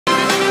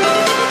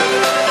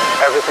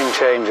everything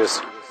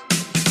changes.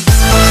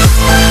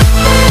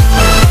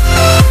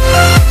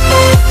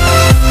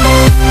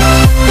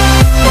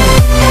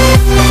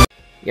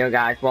 Yo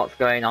guys, what's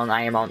going on?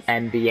 I am on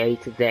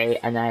NBA today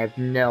and I have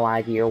no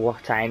idea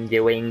what I'm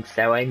doing,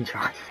 so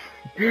enjoy.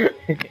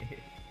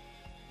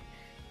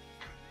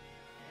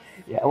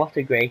 Yeah, what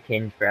a great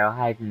intro.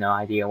 I have no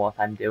idea what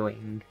I'm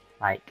doing.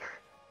 Like,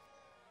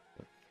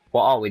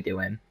 what are we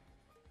doing?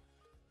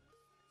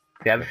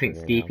 Everything's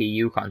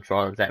CPU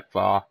controlled except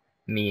for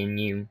me and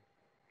you.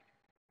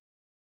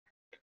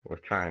 We're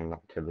trying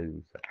not to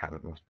lose,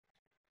 apparently.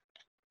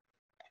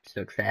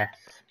 Success.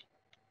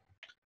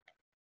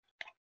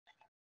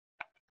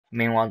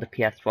 Meanwhile, the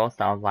PS4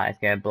 sounds like it's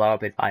gonna blow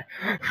up. It's like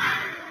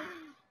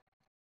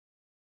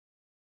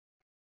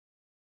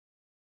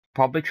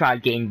probably try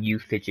getting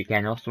usage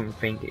again or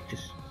something. It's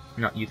just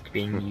not used to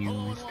being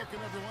used.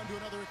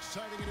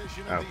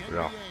 Oh,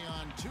 no.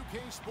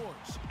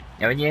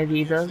 Know any of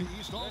these? I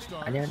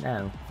don't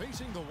know.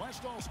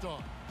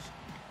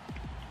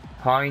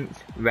 Points,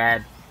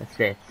 red,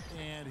 assist.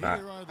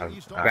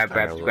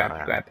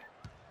 Grab.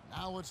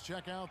 Now let's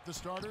check out the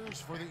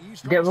starters for the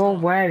East. They're all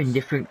wearing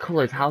different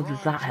colours. How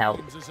does that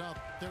help?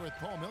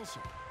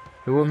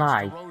 Who am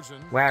I?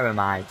 Where am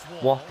I?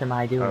 What am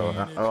I doing?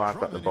 Oh, I've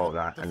got the ball,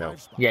 right? I know.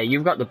 Yeah,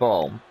 you've got the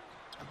ball.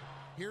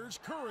 Here's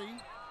Curry.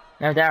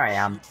 No, there I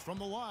am. From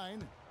the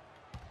line.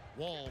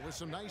 Wall with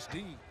some nice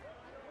D.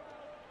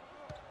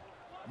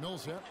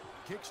 Millsap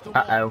kicks the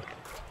ball. Uh-oh.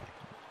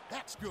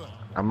 That's good.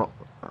 I'm up.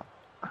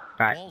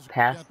 Right,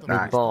 pass me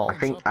the ball. I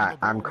think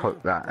I'm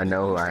cooked. That I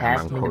know I am.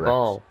 Pass me the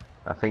ball.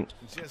 I think.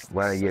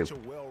 Where are you?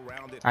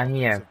 I'm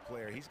here.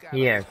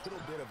 Here.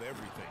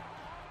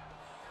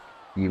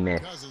 You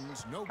missed.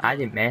 I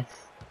didn't miss.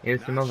 It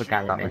was some other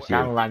guy that missed.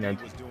 Down Leonard.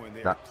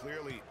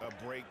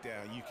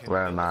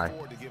 Where am I?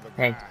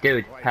 Hey,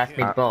 dude, pass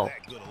me the ball.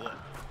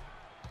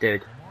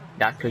 Dude,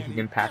 that's because you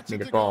didn't pass me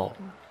the ball.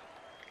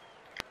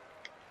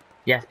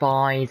 Yes,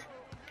 boys.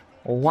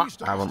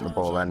 What? I want the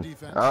ball then.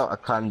 Oh, I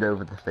climbed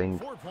over the thing.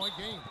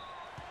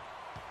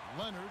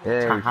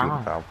 Yeah, you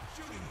foul.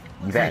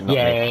 You better not.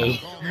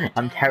 Yay!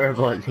 I'm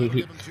terrible at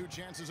these.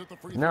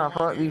 No, I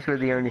thought these were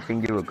the only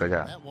thing you were good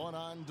at.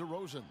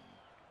 The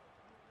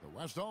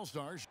West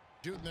All-Stars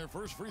shooting their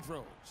first free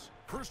throws.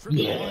 First trip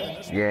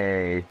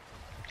Yay.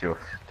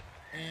 Just.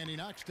 And he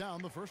knocks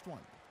down the first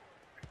one.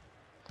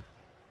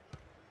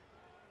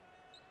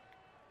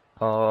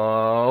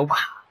 Oh.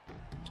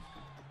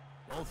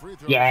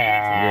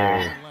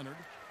 Yeah.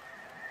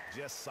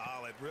 Just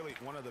solid. Really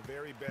one of the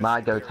very best. My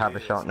go to have a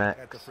shot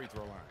next.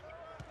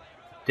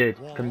 Dude,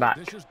 come back.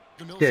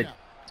 Dude.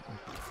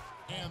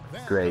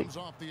 Great.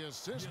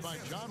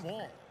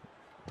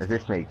 Is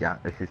this me,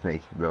 Jack? This is me,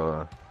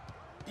 bro.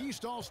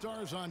 East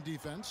All-Stars on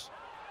defense.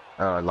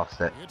 Oh, I lost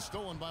it. It's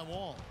stolen by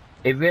Wall.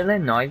 It really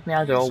annoys me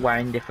how they're all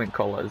wearing different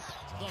colours.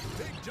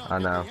 I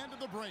know.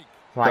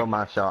 Like, Still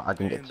my shot, I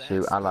didn't get to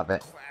shoot, I love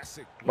it.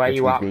 Where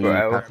you at,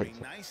 bro?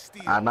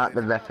 I'm at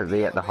the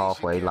referee at the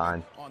halfway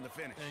line.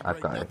 I've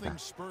got it.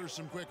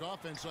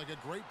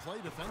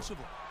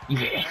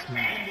 Yes,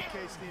 man.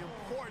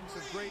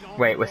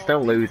 Wait, we're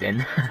still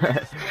losing.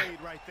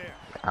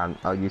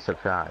 Are you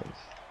surprised?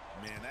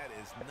 Man, that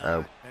is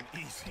not an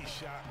easy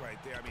shot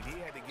right there. I mean, he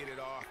had to get it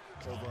off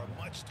over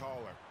a much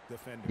taller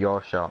defender.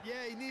 Your shot. Yeah,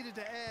 he needed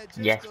to add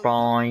Yes,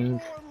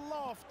 boys.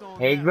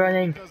 He's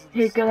running.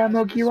 He's gonna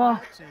mug you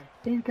off.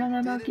 He's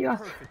gonna mug you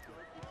off.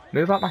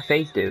 Move out my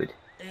face, dude.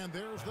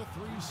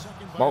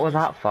 What was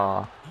that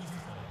for?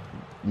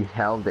 You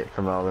held it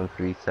for more than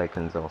 3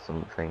 seconds or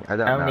something. I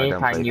don't know. Only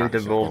if I knew the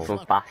rules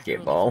of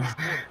basketball.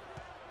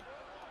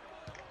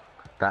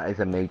 That is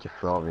a major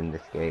flaw in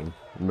this game.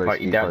 But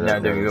you don't know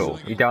the rule.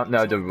 You don't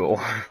know the rule.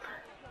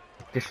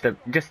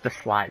 just a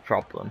slight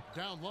problem.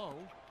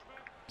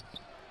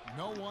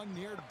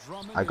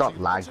 I got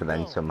lagged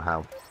then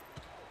somehow.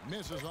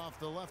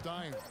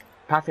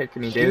 Pass it to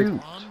me,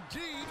 dude.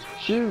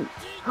 Shoot!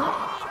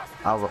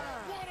 Oh,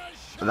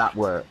 that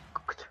worked.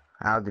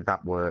 How did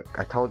that work?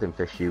 I told him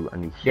to shoot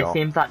and he shot. This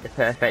seems like the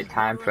perfect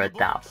time for a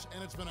dab.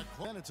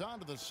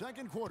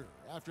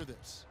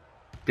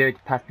 Dude,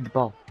 pass me the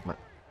ball. What?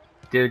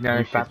 Dude,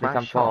 no, pass me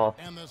some ball.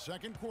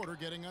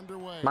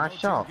 My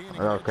shot?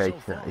 Okay,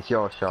 it's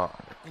your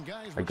shot.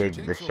 I gave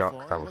you the shot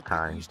because I was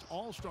kind.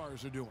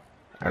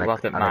 It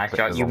wasn't my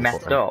shot, you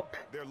messed up.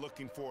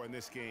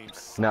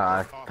 No,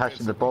 I passed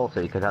you the ball so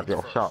you could have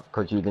your shot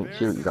because you didn't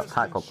shoot, you got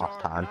tackled last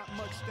time.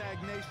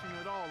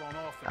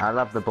 I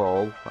love the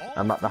ball,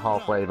 I'm at the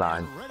halfway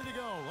line.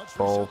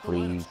 Ball,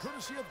 please.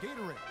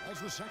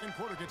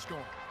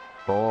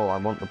 Ball, I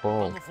want the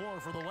ball.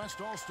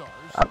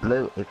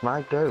 Blue, it's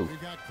my go.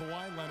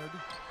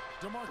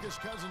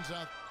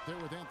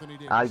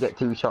 I get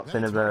 2 shots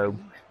in a row.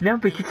 No,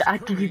 because I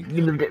didn't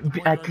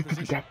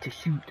get to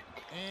shoot.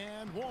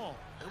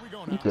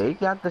 You did,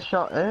 you had the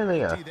shot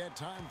earlier.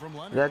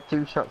 You had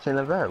 2 shots in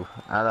a row.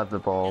 I love the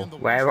ball.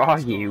 Where are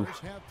you?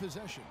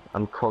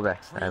 I'm Curry,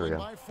 there we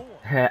go.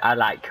 I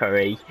like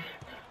Curry.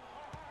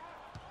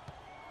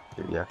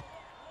 Yeah.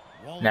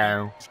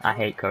 No, I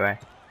hate Curry.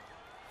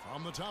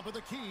 On the top of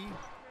the key.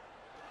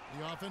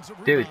 The offensive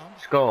Dude, rebound.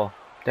 score.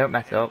 Don't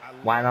mess up.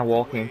 Why am I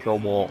walking into a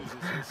wall?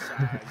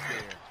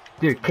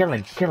 Dude, kill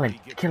him, kill him,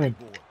 kill him.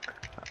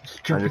 I'm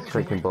Jump, just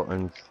clicking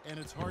buttons. And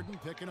it's Harden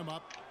picking him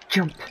up.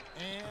 jump.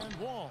 And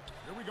Wall.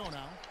 Here we go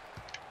now.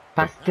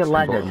 Pass to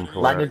Leonard. Button for it.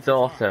 Leonard's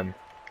awesome.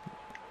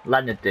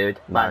 Leonard, dude.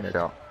 Nice Leonard.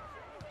 shot.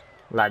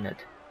 Leonard.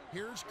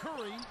 Here's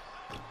Curry.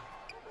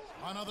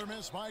 Another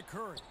miss by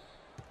Curry.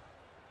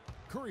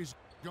 Curry's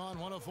gone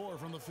 1 of 4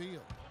 from the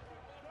field.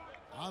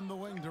 On the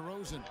wing to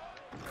Rosen.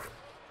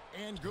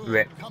 And good.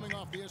 Rip. Coming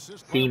off the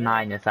assist. C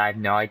minus, I have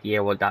no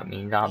idea what that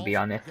means, I'll be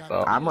honest,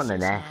 but... I'm on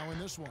an F. Now in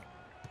this one.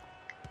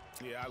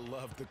 Yeah, I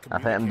love the I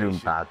think I'm doing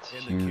bad.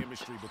 and the Shoot.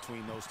 chemistry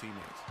between those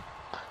teammates.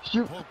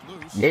 Shoot. Poke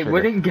loose. It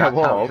wouldn't go That's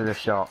up. after the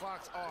shot.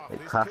 Clock's off. It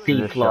This clapped could C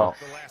to the be plus.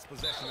 shot. the last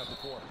possession of the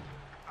quarter.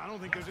 I don't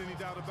think there's any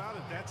doubt about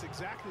it. That's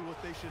exactly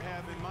what they should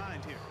have in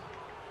mind here.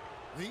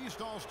 The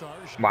East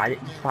All-Stars. Why did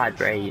it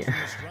vibrate?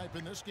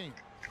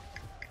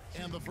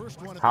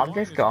 How did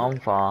this go on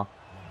for?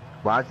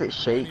 Why is it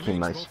shaking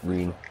my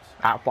screen?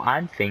 That's what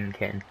I'm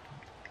thinking.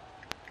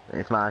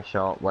 It's my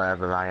shot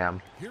wherever I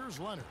am. Here's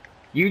Leonard.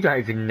 You don't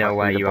even know Pass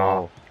where me the you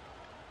ball. are.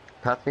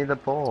 Pass me the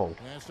ball.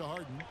 Pass to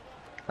Harden.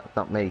 That's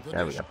not me. The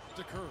There we dish go.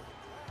 to Curry.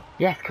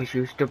 Yes, because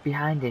you stood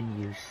behind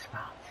him, you spaz.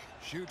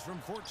 Shoots from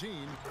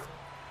 14.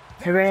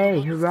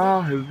 Hooray,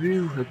 hurrah,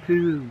 hooroo,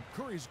 hoopoo.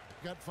 Curry's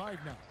got 5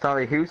 now.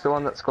 Sorry, who's the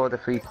one that scored a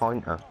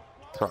 3-pointer?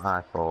 That's what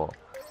I thought.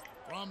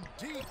 From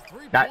deep,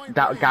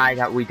 That guy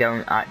that we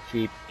don't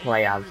actually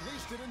play as.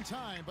 Released it in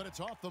time, but it's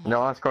off the mark.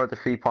 No, I scored a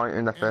 3-pointer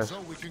in the And first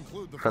so we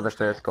conclude for the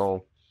first half.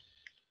 goal.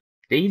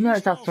 Did you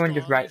notice that someone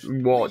just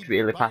walked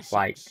really fast?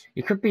 Like,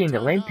 you could be in the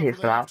Olympics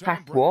without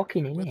fast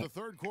walking, innit?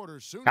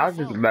 That was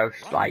the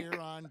most, like,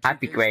 I'd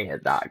be great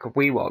at that, because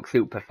we walk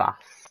super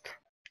fast.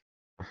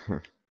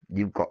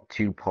 You've got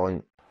 2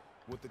 points.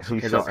 Who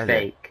It shot looks is it?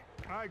 fake.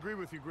 I agree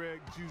with you,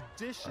 Greg.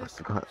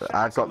 Judicious.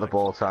 I've got the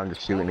ball, so I'm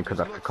just shooting because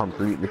I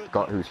completely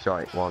forgot whose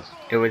shot it was.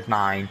 It was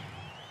mine.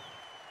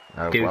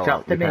 Oh, Two well,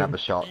 shots you to can me. have a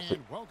shot.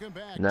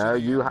 No,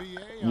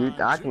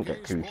 I didn't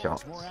get 2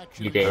 shots.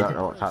 You I did. don't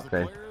know what's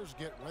happening.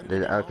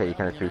 Okay, you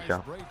can have 2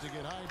 shots.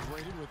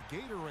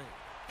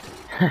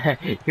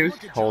 He was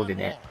holding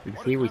it,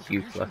 because he was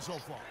useless.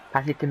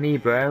 Pass it to me,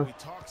 bro.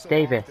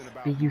 Davis,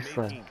 be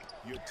useless.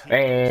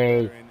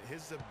 Hey.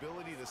 His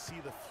ability to see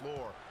the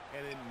floor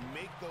and then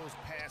make those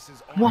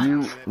passes What?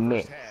 You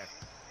missed.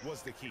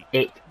 was the key.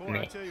 It Boy, I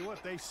me. tell you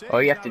what, they say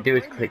All you have he's to got do a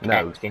is click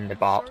No. X in the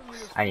box,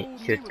 and it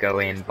should go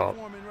in, but...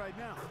 performing right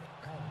now.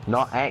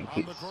 Not X,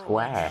 it's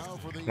square.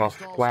 Well,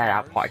 square,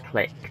 that's what I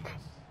clicked.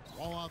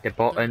 The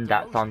button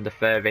that's on the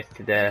furthest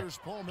to the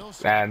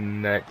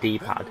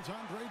D-pad.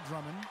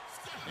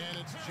 And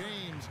it's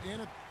James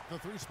in at the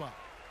 3 spot.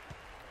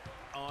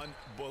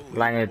 Unbelievable.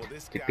 Leonard,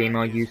 This to guy be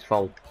more is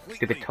useful. completely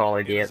Stupid tall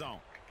in the idiot. zone.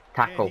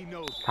 Tackle. And he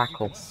knows it. You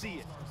Tackle. can see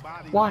it.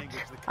 Body What?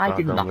 language, I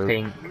did Well done,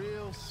 nothing. the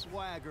real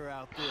swagger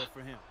out there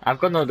for him. I've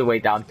gone all the way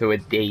down to a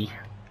D.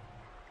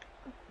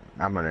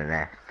 I'm on an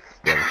F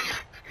still.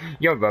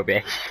 You're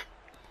rubbish.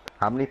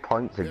 How many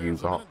points have you There's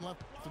a got? minute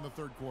left in the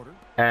 3rd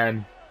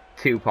quarter.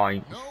 2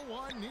 points. No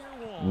one near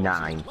Wall.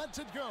 9. Lets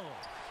it go.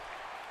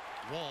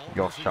 Wall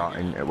You're misses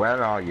starting. again.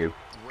 Where are you?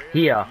 Rarely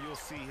Here. You'll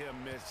see him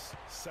miss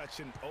such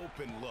an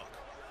open look.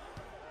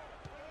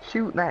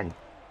 Shoot then.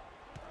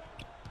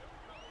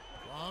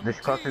 From This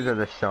causes deep, of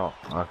the shot.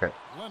 Okay,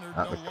 Leonard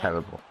that was no longer.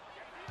 terrible.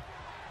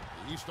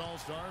 The East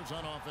All-Stars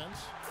on offense.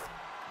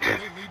 They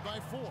lead by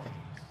 4.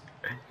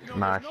 You know,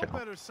 My there's no shot.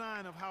 better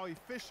sign of how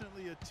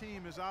efficiently a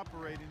team is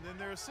operating than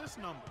their assist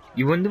numbers.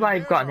 You wonder why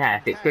you've got an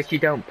F? It's because you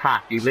don't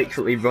pass. You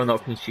literally run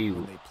up and shoot.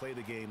 When they play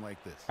the game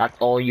like this. That's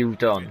all you've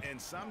done. And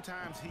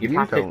sometimes You You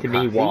passed it don't to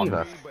me pass once.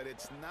 either. but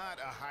it's not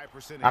a high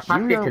percentage. I passed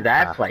You it to don't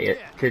their pass. player,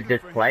 to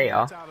this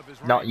player,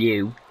 not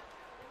you.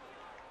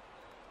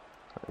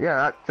 Yeah,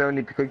 that's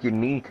only because you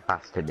need to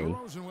pass to me.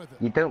 DeRozan with it.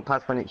 You don't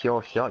pass when it's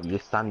your shot, you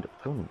stand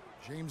up front.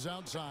 James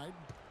outside.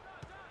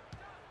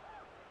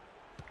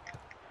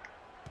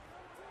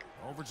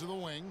 Over to the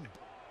wing.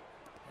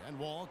 And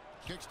Wall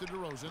kicks to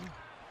DeRozan.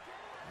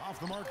 Off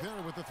the mark there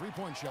with the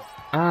 3-point shot.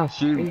 Ah,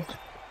 Shoot.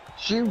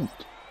 Shoot!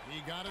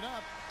 He got it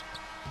up.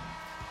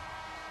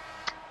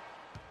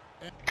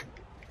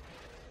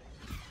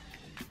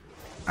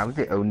 How is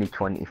it only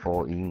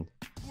 2014?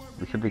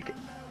 We should be...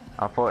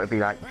 I thought it'd be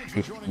like Thanks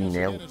for joining us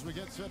 50-0. again as we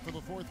get set for the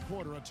 4th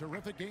quarter. A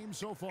terrific game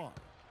so far.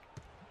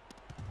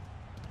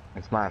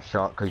 It's my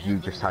shot because you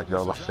just had your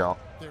last shot.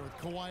 There with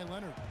Kawhi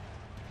Leonard.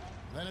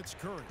 Then it's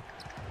Curry.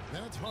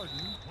 Then it's Harden.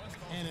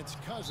 And it's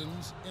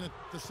Cousins in at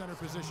the center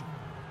position.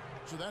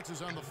 So that's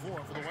his on the floor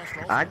for the West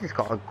All-Stars. I just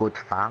got a good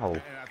foul, And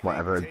I think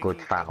whatever a good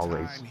taking foul the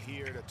is. time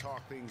here to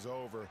talk things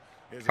over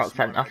is a got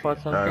sent smart off or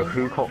idea.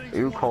 something?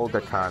 Who called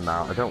the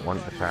timeout? I don't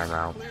want the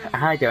timeout.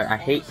 I don't, I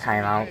hate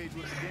timeout. With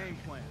the game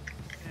plan.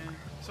 And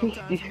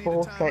sometimes you need a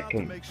 54 timeout to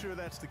seconds. make sure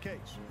that's the case.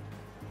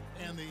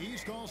 And the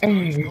East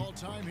All-Stars call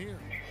time here.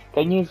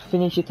 Can you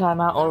finish your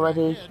timeout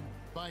already? Ahead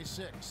by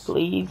 6.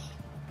 Please?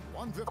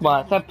 1:51 Come on,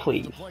 I said left to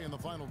please. play in the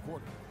final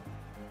quarter.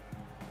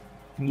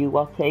 You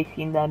are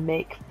taking the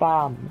mic,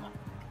 fam.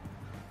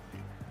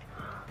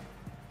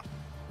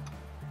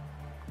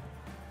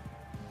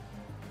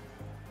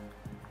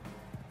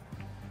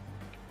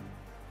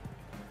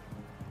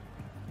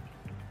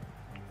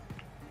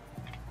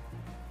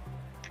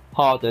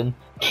 Harden.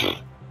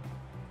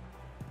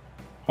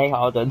 Hey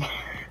Harden.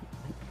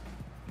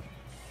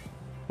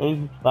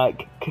 It's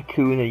like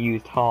Kakuna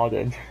used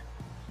Harden.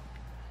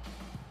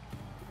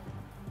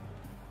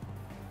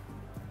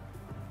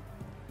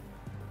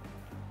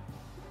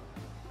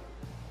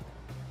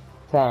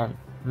 Ten,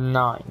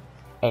 9,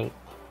 8,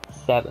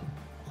 7,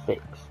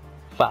 6,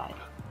 5,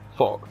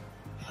 4,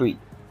 3,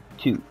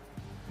 2,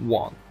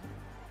 1.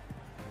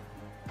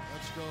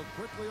 Let's go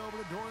quickly over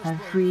to Doris I'm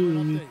Burke for an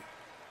free. update.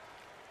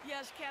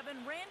 Yes, Kevin,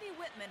 Randy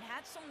Whitman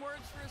had some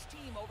words for his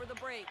team over the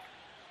break.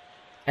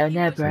 Oh He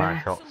no, was bro.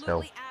 My shot still.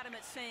 absolutely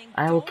adamant, saying,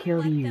 I will "Don't kill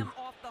let you." them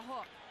off the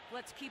hook.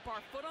 Let's keep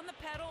our foot on the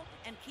pedal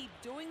and keep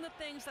doing the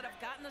things that have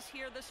gotten us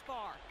here this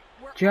far.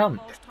 We're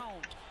Jump. almost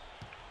home."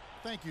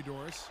 Thank you,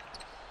 Doris.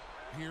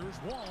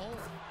 Here's Wall.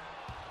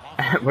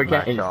 We're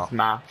getting shot.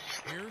 smashed.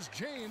 Here's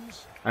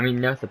James. I mean,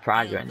 no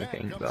surprise or And that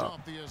anything, comes but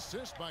off the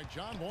assist by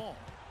John Wall.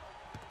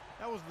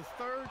 That was the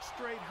third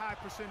straight high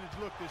percentage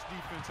look this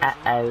defense has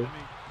allowed. I mean,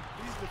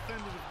 these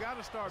defenders have got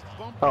to start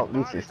bumping Oh, this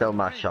is bodies still in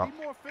the my paint. shot.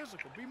 Be more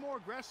physical, be more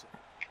aggressive.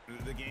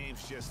 The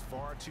game's just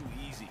far too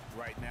easy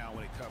right now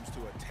when it comes to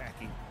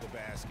attacking the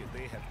basket.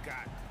 They have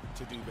got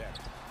to do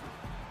better.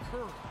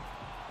 Curry.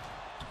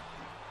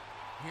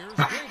 Here's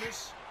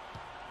Davis.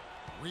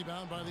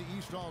 Rebound by the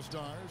East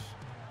All-Stars.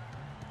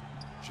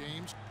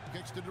 James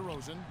kicks to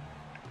DeRozan.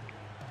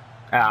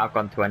 I've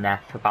gone to a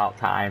net, about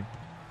time.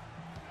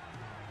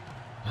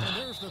 And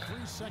there's the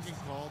 3-second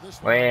call.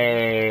 This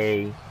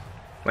Wait,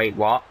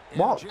 what?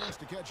 What? chance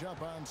to catch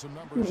up on some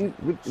numbers.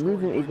 We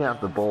didn't even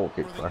have the ball,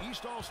 did For we? the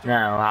East All-Stars.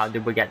 No, how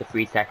did we get the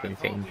 3-second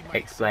thing?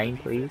 Explain,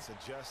 please.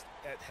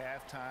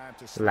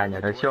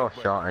 Leonard. It's your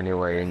shot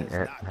anyway, isn't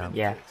it?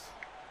 Yeah.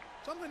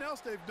 Something else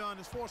they've done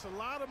is force a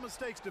lot of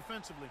mistakes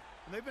defensively,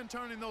 and they've been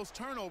turning those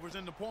turnovers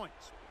into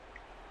points.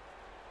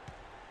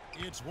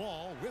 It's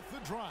Wall with the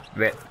drive.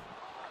 Rip.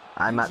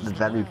 I'm at the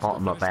very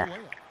bottom of it.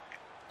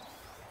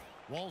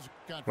 Wall's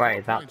got Why 4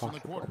 is that points in the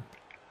possible? quarter.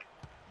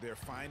 They're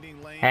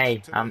finding lanes Hey,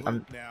 to the I'm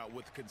hoop now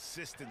with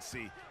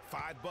consistency.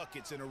 5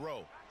 buckets in a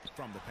row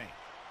from the paint.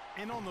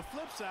 And on the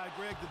flip side,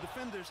 Greg, the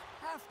defenders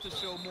have to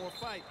show more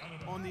fight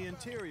on the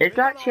interior. It's They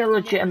gotta actually a offer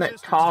more legitimate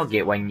resistance.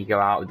 target when you go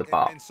out of the And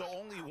box. so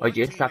only Or one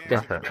you just team have to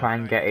answered the try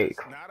and get it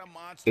ball. Not a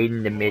monster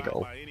in the blowout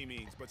middle. by any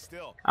means, but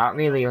still, I don't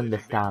really a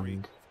double-digit victory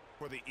understand.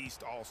 for the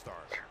East All-Stars.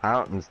 I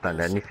don't understand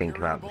anything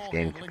about this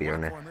game, to be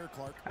honest.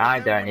 I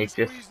Then don't, when you it's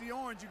just squeeze the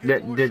orange, you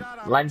get more the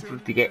shot length of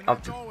opportunities, the and of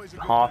that's always a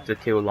good halves thing. are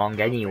too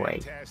long anyway.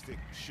 Fantastic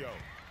show.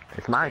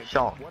 It's my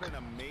shot. What an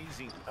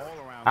amazing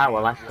all-around Ah,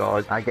 well, game that's it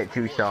was good. I get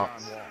 2 for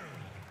shots. John Wall.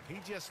 He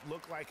just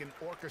looked like an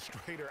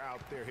orchestrator out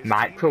there. His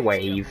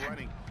Microwave. teammates kept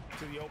running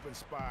to the open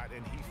spot,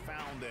 and he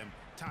found them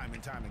time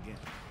and time again.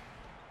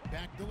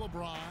 Back to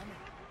LeBron.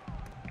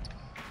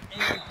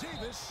 And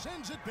Davis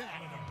sends it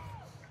back.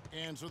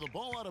 And so the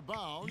ball out of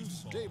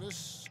bounds.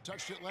 Davis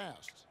touched it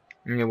last.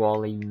 New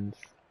Orleans.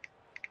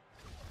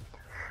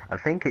 I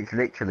think it's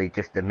literally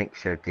just a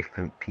mixture of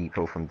different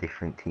people from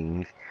different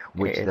teams,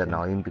 which It is is.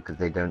 annoying because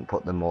they don't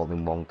put them all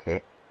in one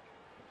kit.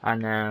 I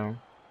know.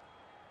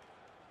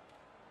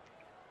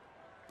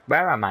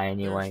 Where am I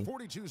anyway? There's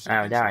 42 Oh,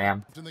 seconds there I am.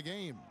 left in the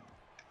game.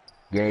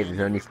 Yeah, And there's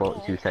only here's Ball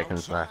 42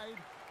 seconds outside. left.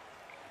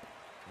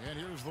 And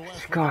here's the West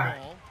with the Score.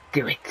 ball.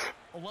 Do it.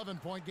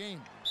 11-point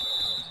game.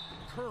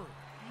 Curry.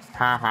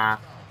 Haha.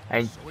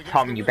 And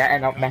Tom, you better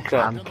not mess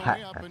up.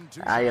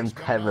 I am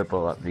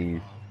terrible at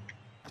these.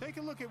 Take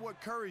a look at what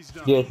Curry's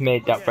done. You just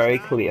made that He very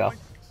had 9 clear.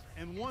 points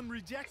And 1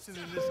 rejection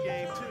in this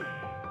game, too.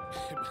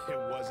 It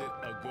wasn't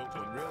a good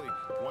one, really.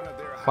 One of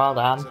their Well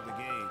highlights done. of the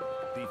game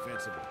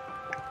defensively.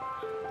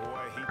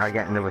 Boy, he I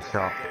get another tried to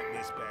shot. get that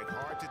miss back.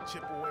 Hard to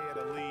chip away at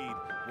a lead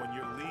when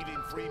you're leaving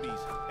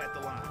freebies at the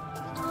line.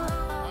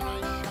 A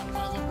nice shot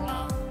by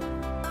LeBron.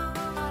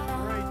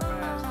 Great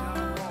pass.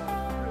 John Wall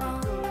is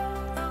really good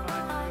at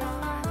finding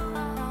the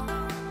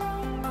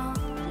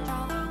opening.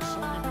 Just 1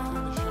 second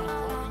between the shot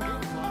clock and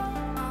game clock.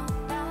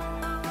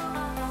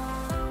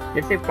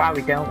 This is why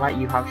we don't let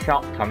you have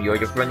shots, Tom. You're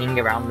just running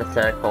around the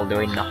circle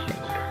doing nothing.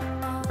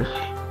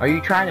 Are you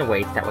trying to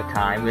waste our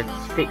time? With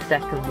 6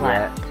 seconds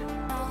left.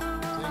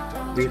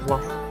 We've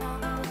lost.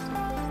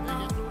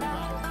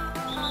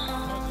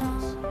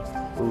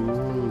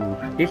 Ooh,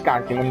 this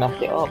guy's gonna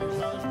mess it up.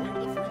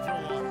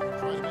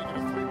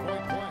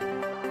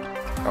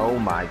 Oh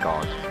my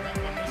god.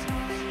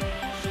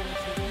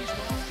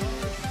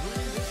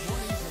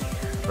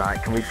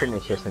 Right, can we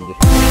finish this and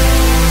just...